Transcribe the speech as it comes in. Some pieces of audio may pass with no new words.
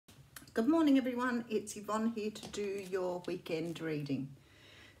Good morning everyone, it's Yvonne here to do your weekend reading.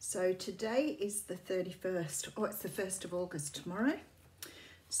 So today is the 31st, it's the 1st of August tomorrow.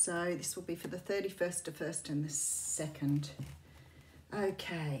 So this will be for the 31st of 1st and the 2nd.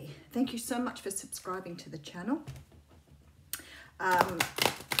 Okay, thank you so much for subscribing to the channel. It's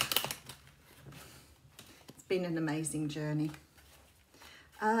been an amazing journey.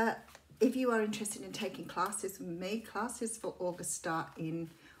 If you are interested in taking classes with me, classes for August start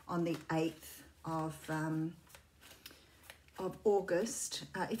on the 8th of August.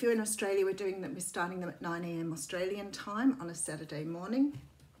 If you're in Australia, we're starting them at 9 AM Australian time on a Saturday morning.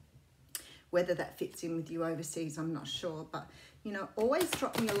 Whether that fits in with you overseas, I'm not sure, but you know, always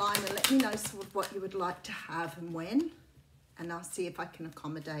drop me a line and let me know sort of what you would like to have and when, and I'll see if I can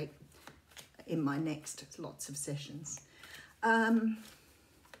accommodate in my next lots of sessions.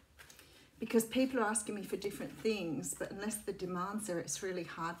 Because people are asking me for different things, but unless the demand's there, it's really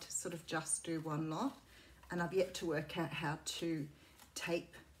hard to sort of just do one lot. And I've yet to work out how to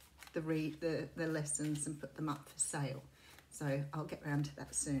tape the lessons and put them up for sale. So I'll get around to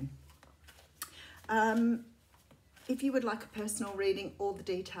that soon. If you would like a personal reading, all the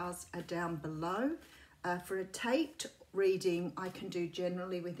details are down below. For a taped reading, I can do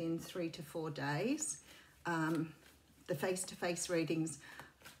generally within 3 to 4 days. The face-to-face readings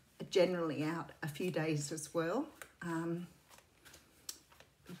generally out a few days as well,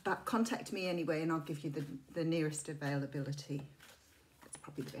 but contact me anyway and I'll give you the nearest availability. That's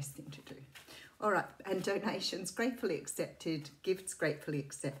probably the best thing to do. All right, and donations gratefully accepted, gifts gratefully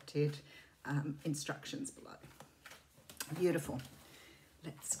accepted, instructions below. Beautiful.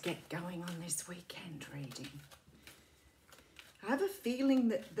 Let's get going on this weekend reading. I have a feeling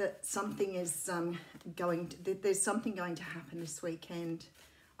that something is there's something going to happen this weekend.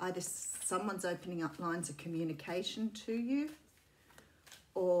 Either someone's opening up lines of communication to you,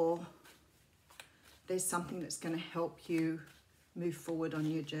 or there's something that's going to help you move forward on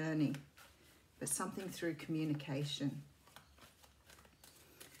your journey. But something through communication.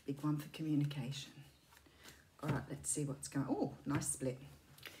 Big one for communication. All right, let's see what's going on. Oh, nice split.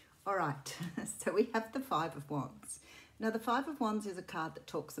 All right, so we have the Five of Wands. Now, the Five of Wands is a card that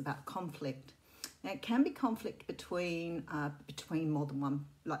talks about conflict. Now, it can be conflict between more than one,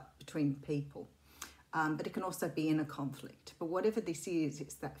 like between people, but it can also be inner conflict. But whatever this is,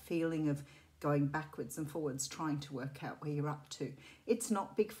 it's that feeling of going backwards and forwards, trying to work out where you're up to. It's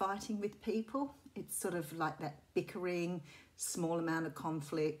not big fighting with people. It's sort of like that bickering, small amount of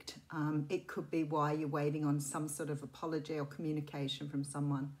conflict. It could be why you're waiting on some sort of apology or communication from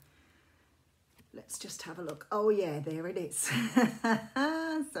someone. Let's just have a look. Oh yeah, there it is.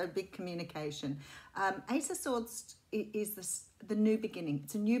 So big communication. Ace of Swords is the new beginning.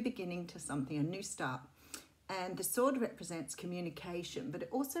 It's a new beginning to something, a new start. And the sword represents communication, but it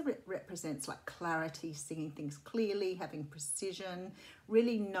also represents like clarity, seeing things clearly, having precision,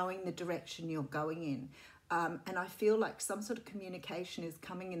 really knowing the direction you're going in. And I feel like some sort of communication is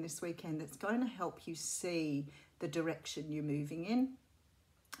coming in this weekend that's going to help you see the direction you're moving in.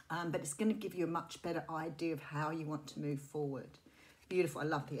 But it's going to give you a much better idea of how you want to move forward. Beautiful. I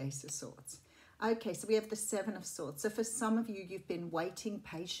love the Ace of Swords. Okay, so we have the Seven of Swords. So for some of you, you've been waiting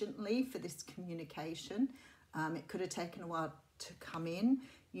patiently for this communication. It could have taken a while to come in.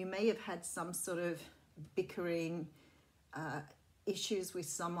 You may have had some sort of bickering issues with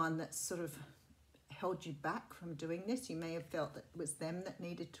someone that sort of held you back from doing this. You may have felt that it was them that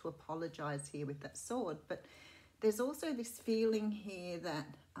needed to apologize here with that sword. But there's also this feeling here that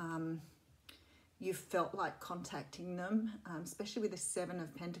you felt like contacting them, especially with the Seven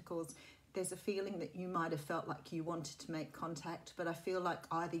of Pentacles. There's a feeling that you might have felt like you wanted to make contact, but I feel like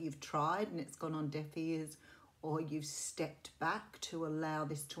either you've tried and it's gone on deaf ears, or you've stepped back to allow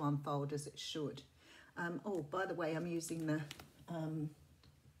this to unfold as it should. Oh, by the way, I'm using the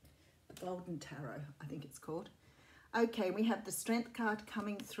Golden Tarot, I think it's called. Okay, we have the Strength card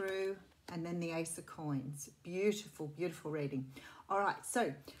coming through, and then the Ace of Coins. Beautiful, beautiful reading. All right,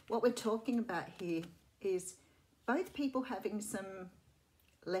 so what we're talking about here is both people having some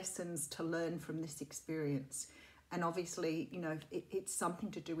lessons to learn from this experience. And obviously, you know, it's something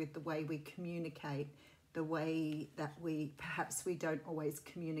to do with the way we communicate, the way that perhaps we don't always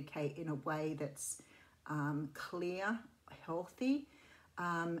communicate in a way that's clear, healthy.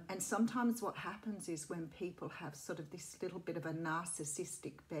 And sometimes what happens is when people have sort of this little bit of a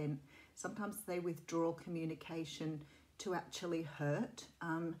narcissistic bent, sometimes they withdraw communication to actually hurt.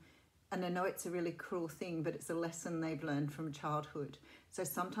 And I know it's a really cruel thing, but it's a lesson they've learned from childhood. So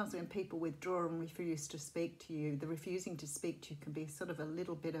sometimes when people withdraw and refuse to speak to you, the refusing to speak to you can be sort of a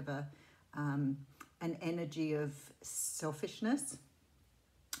little bit of an energy of selfishness.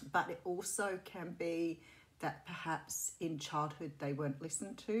 But it also can be that perhaps in childhood they weren't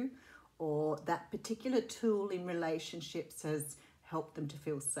listened to, or that particular tool in relationships has helped them to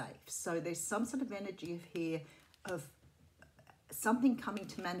feel safe. So there's some sort of energy of here of something coming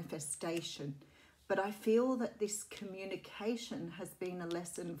to manifestation. But I feel that this communication has been a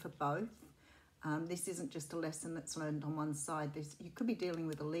lesson for both. This isn't just a lesson that's learned on one side. You could be dealing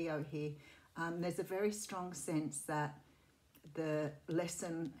with a Leo here. There's a very strong sense that the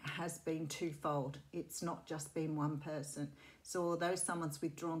lesson has been twofold. It's not just been one person. So although someone's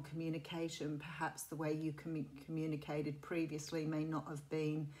withdrawn communication, perhaps the way you communicated previously may not have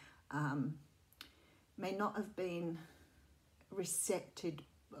been recepted.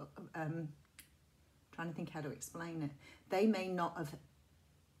 Trying to think how to explain it. They may not have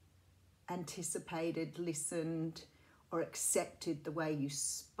anticipated, listened, or accepted the way you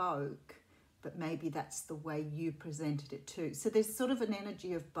spoke, but maybe that's the way you presented it too. So there's sort of an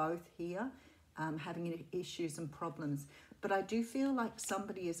energy of both here, having issues and problems. But I do feel like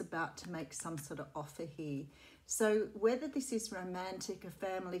somebody is about to make some sort of offer here. So whether this is romantic, a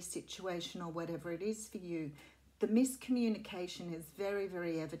family situation, or whatever it is for you, the miscommunication is very,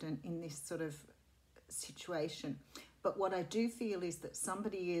 very evident in this sort of situation. But what I do feel is that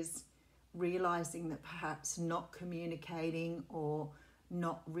somebody is realizing that perhaps not communicating or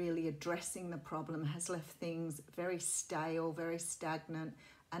not really addressing the problem has left things very stale, very stagnant.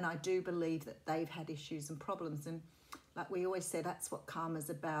 And I do believe that they've had issues and problems. And like we always say, that's what karma's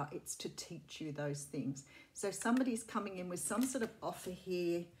about. It's to teach you those things. So somebody's coming in with some sort of offer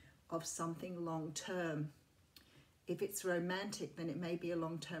here of something long term. If it's romantic, then it may be a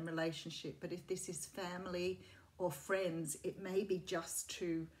long-term relationship. But if this is family or friends, it may be just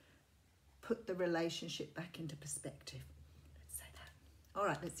to put the relationship back into perspective. Let's say that. All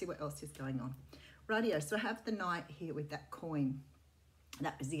right, let's see what else is going on. Rightio, so I have the Knight here with that coin.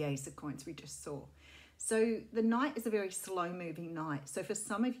 That was the Ace of Coins we just saw. So the Knight is a very slow-moving Knight. So for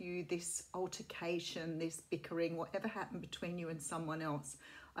some of you, this altercation, this bickering, whatever happened between you and someone else,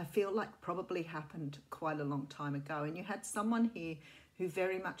 I feel like probably happened quite a long time ago. And you had someone here who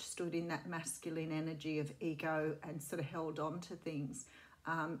very much stood in that masculine energy of ego and sort of held on to things.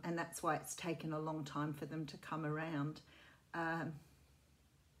 And that's why it's taken a long time for them to come around.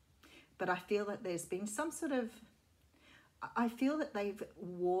 But I feel that there's been some sort of, I feel that they've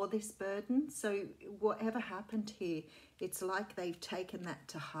wore this burden. So whatever happened here, it's like they've taken that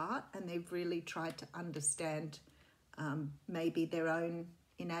to heart and they've really tried to understand maybe their own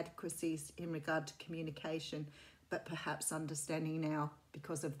inadequacies in regard to communication, but perhaps understanding now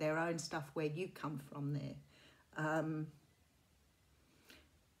because of their own stuff where you come from there.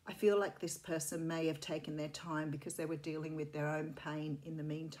 I feel like this person may have taken their time because they were dealing with their own pain in the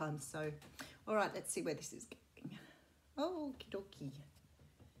meantime. So, all right, let's see where this is going. Oh, okie dokie.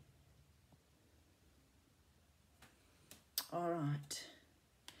 All right.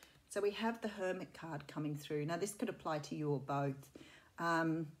 So we have the Hermit card coming through. Now, this could apply to you or both.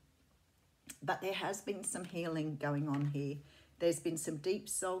 But there has been some healing going on here. There's been some deep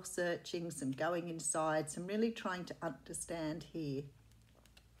soul searching, some going inside, some really trying to understand here.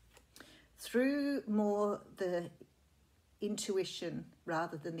 Through more the intuition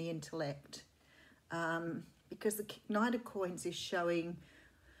rather than the intellect. Because the Knight of Coins is showing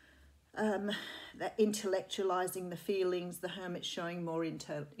that intellectualizing the feelings, the Hermit showing more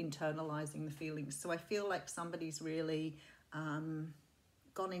internalizing the feelings. So I feel like somebody's really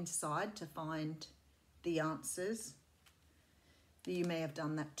gone inside to find the answers. You may have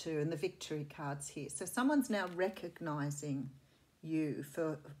done that too. And the Victory cards here. So someone's now recognizing you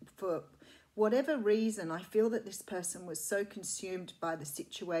for whatever reason. I feel that this person was so consumed by the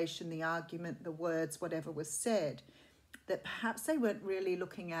situation, the argument, the words, whatever was said, that perhaps they weren't really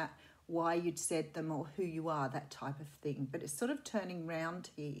looking at why you'd said them or who you are, that type of thing. But it's sort of turning round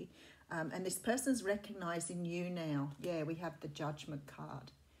here. And this person's recognizing you now. Yeah, we have the Judgment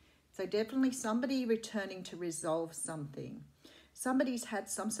card. So definitely somebody returning to resolve something. Somebody's had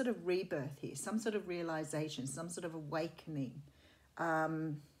some sort of rebirth here, some sort of realization, some sort of awakening.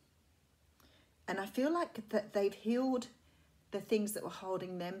 And I feel like that they've healed the things that were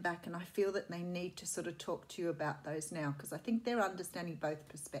holding them back. And I feel that they need to sort of talk to you about those now, because I think they're understanding both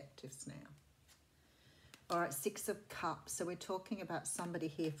perspectives now. All right, Six of Cups. So we're talking about somebody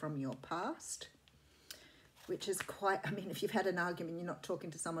here from your past, which is quite, I mean, if you've had an argument, you're not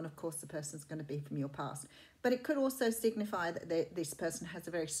talking to someone, of course, the person's going to be from your past. But it could also signify that this person has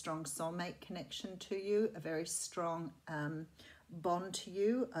a very strong soulmate connection to you, a very strong bond to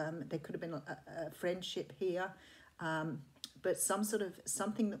you. There could have been a friendship here, but some sort of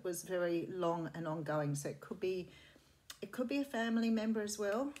something that was very long and ongoing. So it could be It could be a family member as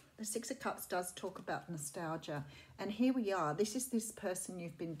well. The Six of Cups does talk about nostalgia. And here we are. This is this person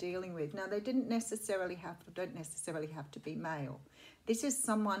you've been dealing with. Now, they don't necessarily have to be male. This is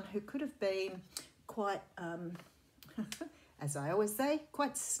someone who could have been quite, as I always say,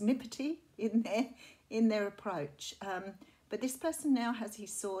 quite snippety in their approach. But this person now has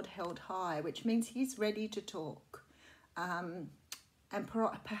his sword held high, which means he's ready to talk. And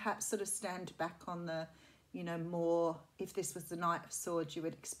perhaps sort of stand back on the, you know, more, if this was the Knight of Swords, you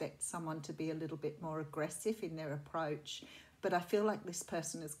would expect someone to be a little bit more aggressive in their approach. But I feel like this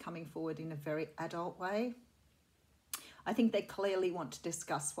person is coming forward in a very adult way. I think they clearly want to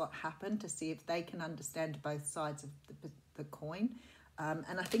discuss what happened to see if they can understand both sides of the coin.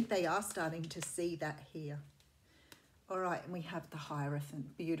 And I think they are starting to see that here. All right, and we have the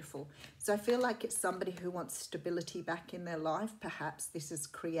Hierophant. Beautiful. So I feel like it's somebody who wants stability back in their life. Perhaps this has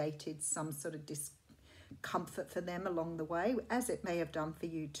created some sort of discomfort for them along the way, as it may have done for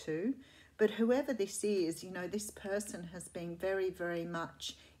you too. But whoever this is, you know, this person has been very, very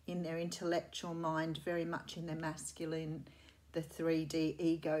much in their intellectual mind, very much in their masculine, the 3D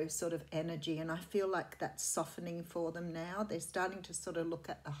ego sort of energy. And I feel like that's softening for them now. They're starting to sort of look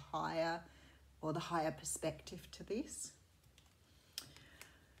at the higher perspective to this.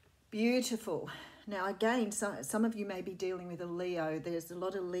 Beautiful. Now again, some of you may be dealing with a Leo. There's a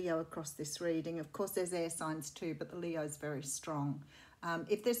lot of Leo across this reading. Of course, there's air signs too, but the Leo is very strong.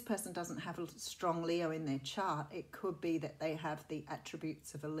 If this person doesn't have a strong Leo in their chart, it could be that they have the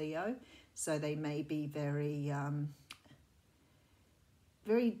attributes of a Leo. So they may be very,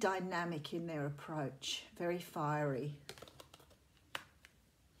 very dynamic in their approach, very fiery.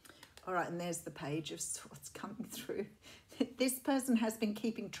 All right, and there's the Page of Swords coming through. This person has been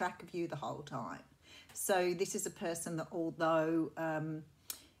keeping track of you the whole time. So this is a person that although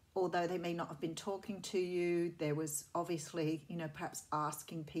they may not have been talking to you, there was obviously, you know, perhaps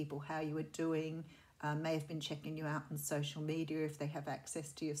asking people how you were doing, may have been checking you out on social media if they have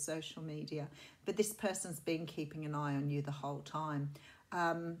access to your social media. But this person's been keeping an eye on you the whole time.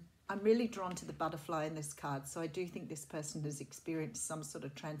 I'm really drawn to the butterfly in this card, so I do think this person has experienced some sort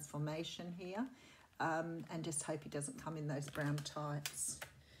of transformation here, and just hope he doesn't come in those brown tights.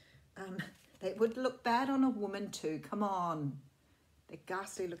 They would look bad on a woman too, come on. They're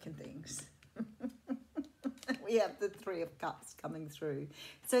ghastly looking things. We have the Three of Cups coming through.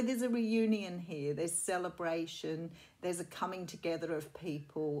 So there's a reunion here, there's celebration, there's a coming together of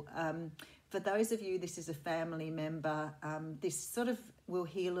people. For those of you, this is a family member. This sort of will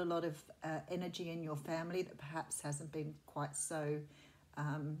heal a lot of energy in your family that perhaps hasn't been quite so,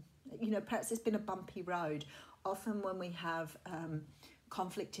 you know, perhaps it's been a bumpy road. Often when we have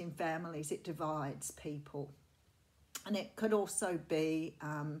conflict in families, it divides people. And it could also be,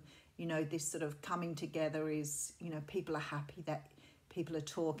 you know, this sort of coming together is, you know, people are happy that people are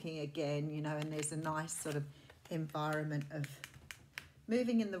talking again, you know, and there's a nice sort of environment of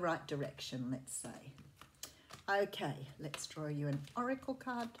moving in the right direction, let's say. Okay, let's draw you an oracle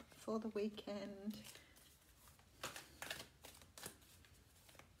card for the weekend.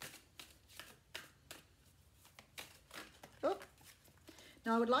 Oh.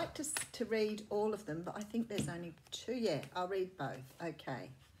 Now I would like to read all of them, but I think there's only two. Yeah, I'll read both. Okay.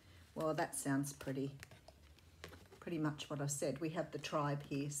 Well, that sounds pretty much what I said. We have the tribe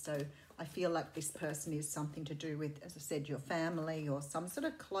here, so I feel like this person is something to do with, as I said, your family or some sort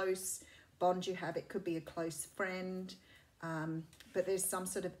of close bond you have. It could be a close friend, but there's some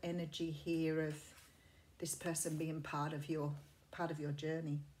sort of energy here of this person being part of your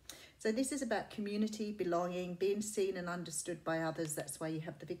journey. So this is about community, belonging, being seen and understood by others. That's why you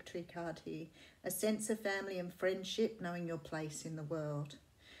have the Victory card here. A sense of family and friendship, knowing your place in the world.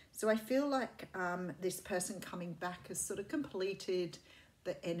 So I feel like this person coming back has sort of completed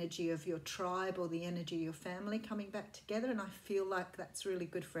the energy of your tribe or the energy of your family coming back together, and I feel like that's really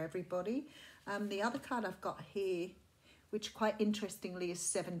good for everybody. The other card I've got here, which quite interestingly is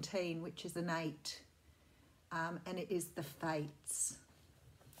 17, which is an 8, and it is the Fates.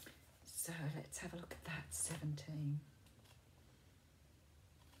 So let's have a look at that, 17.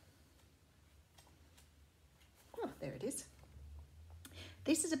 Oh, there it is.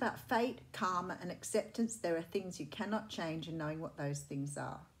 This is about fate, karma, and acceptance. There are things you cannot change and knowing what those things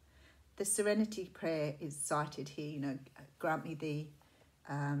are. The Serenity prayer is cited here, you know, grant me the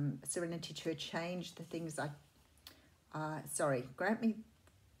serenity to change the things grant me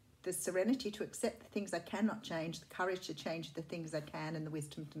the serenity to accept the things I cannot change, the courage to change the things I can, and the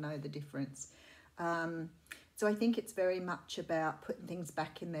wisdom to know the difference. So I think it's very much about putting things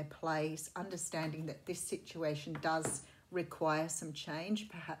back in their place, understanding that this situation does require some change,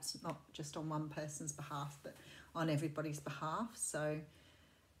 perhaps not just on one person's behalf, but on everybody's behalf. So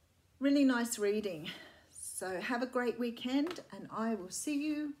really nice reading. So have a great weekend, and I will see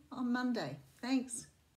you on Monday. Thanks.